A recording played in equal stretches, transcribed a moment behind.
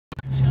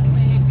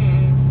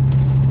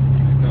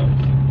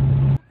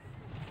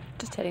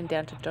heading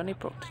down to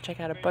Donnybrook to check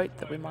out a boat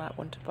that we might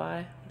want to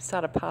buy. We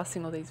started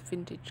passing all these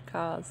vintage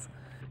cars.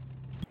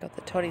 Got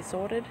the toddy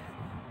sorted.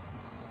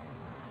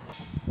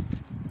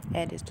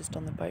 Andy's just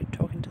on the boat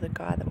talking to the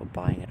guy that we're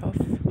buying it off.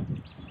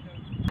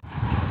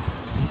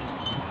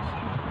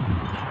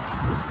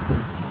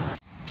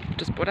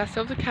 Just bought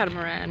ourselves a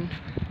catamaran.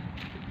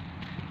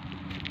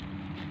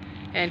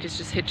 Andy's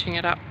just hitching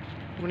it up.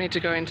 We need to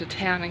go into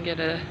town and get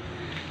a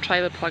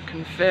trailer plug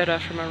converter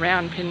from a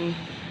round pin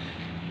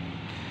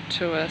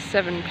to a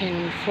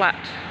 7-pin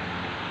flat.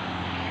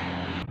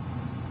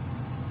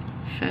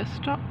 First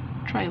stop,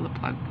 trailer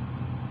plug.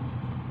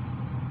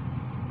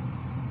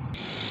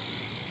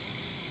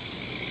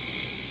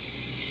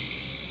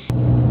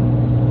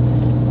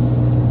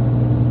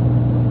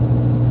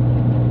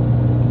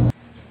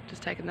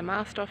 Just taking the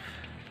mast off.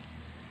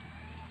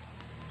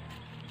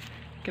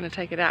 Going to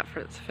take it out for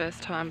its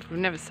first time. We've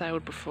never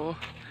sailed before,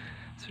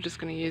 so we're just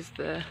going to use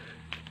I'm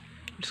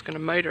just going to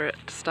motor it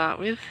to start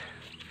with.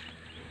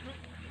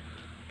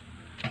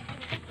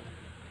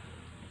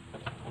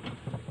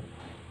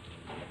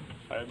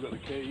 I've got the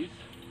keys.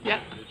 Yeah.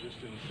 They're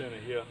just in the centre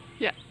here.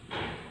 Yeah.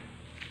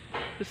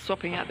 Just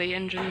swapping out the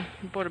engine.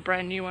 Bought a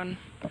brand new one.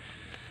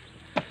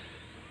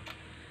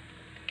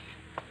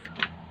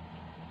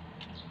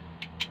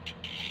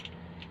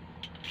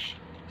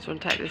 Just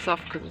want to take this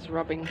off because it's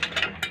rubbing.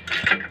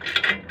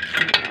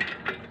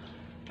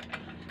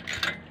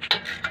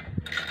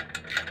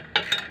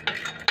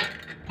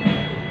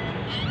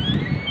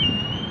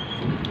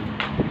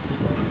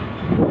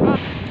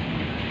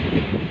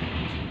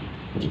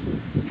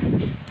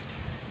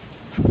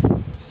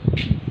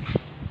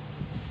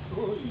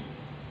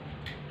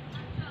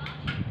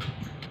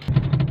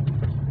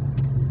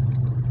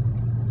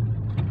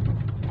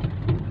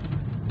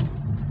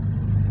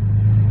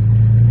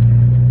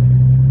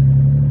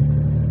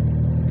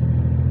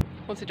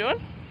 What's he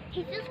doing?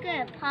 He's just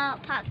gonna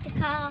park the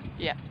car.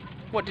 Yeah.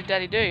 What did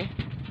Daddy do?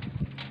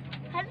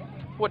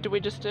 What did we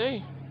just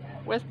do?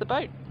 Where's the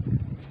boat?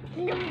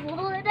 In the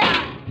water.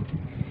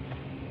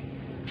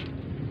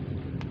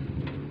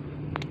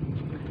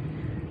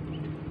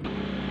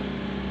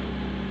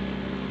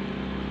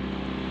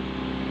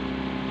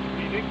 What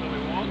do you think that we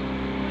want?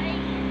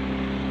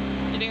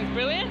 You think it's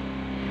brilliant?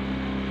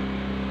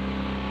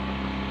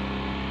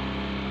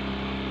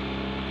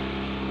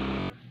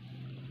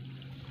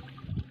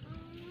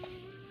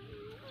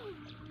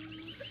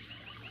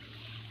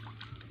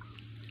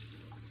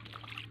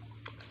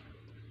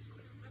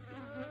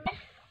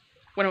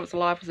 When it was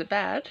alive, was it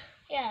bad?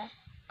 Yeah.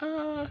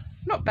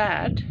 Not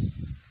bad,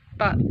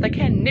 but they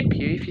can nip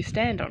you if you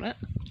stand on it.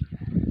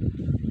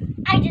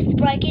 I just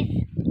broke his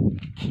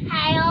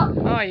tail.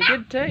 Oh, you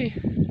did too.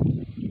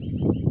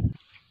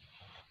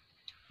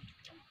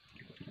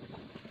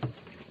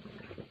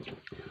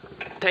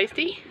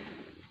 Tasty?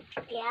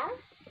 Yeah.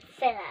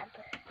 Set up.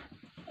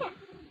 Yeah.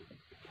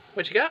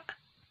 What you got?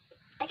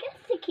 I got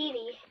a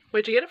zucchini.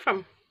 Where'd you get it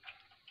from?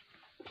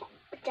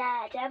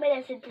 Dad made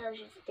us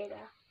intelligence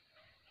dinner.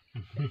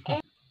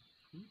 Can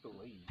you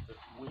believe that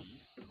we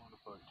on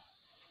a boat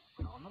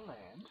and on the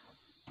land,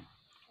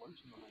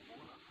 floating on the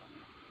water,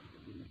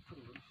 put a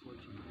little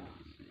floating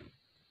house?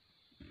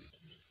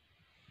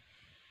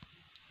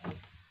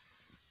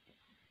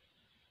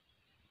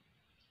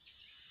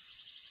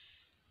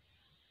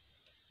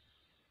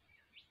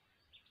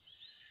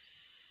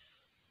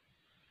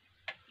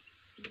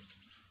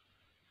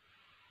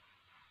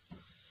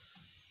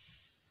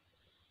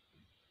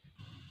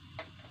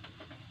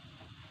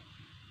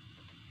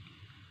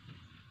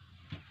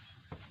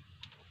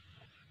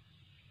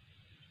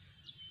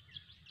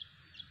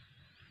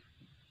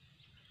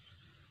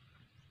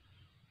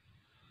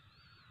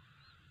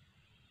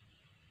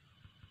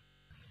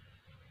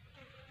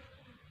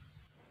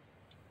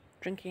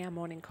 Drinking our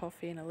morning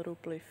coffee and a little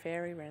blue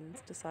fairy wren's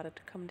decided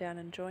to come down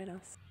and join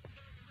us.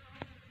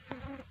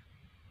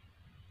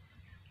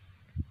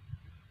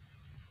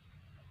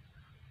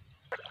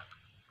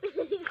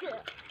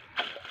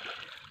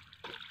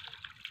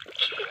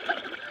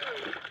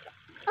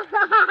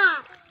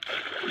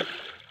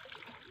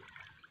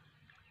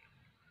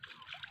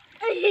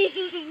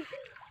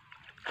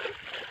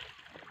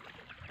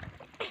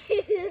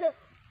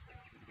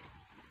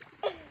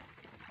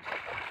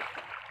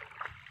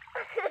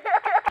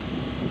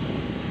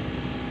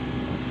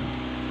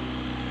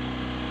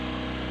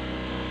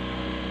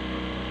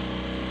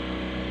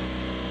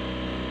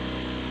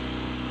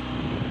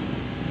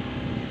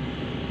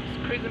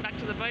 Cruising back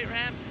to the boat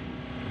ramp.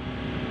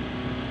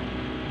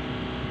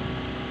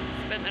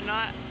 Spent the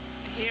night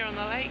here on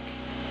the lake.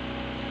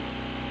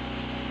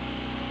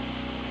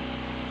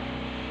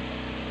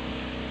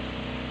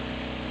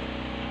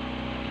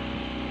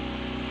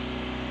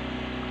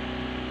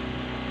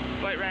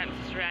 Boat ramp's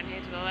just around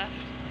here to the left.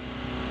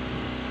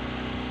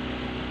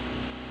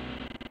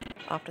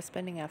 After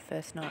spending our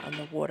first night on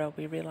the water,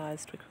 we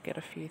realised we could get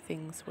a few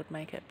things would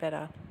make it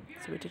better.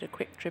 So we did a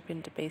quick trip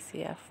into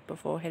BCF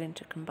before heading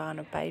to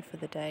Kambana Bay for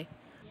the day.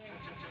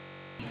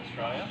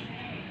 Australia?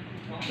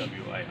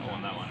 WA, I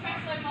want that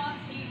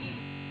one.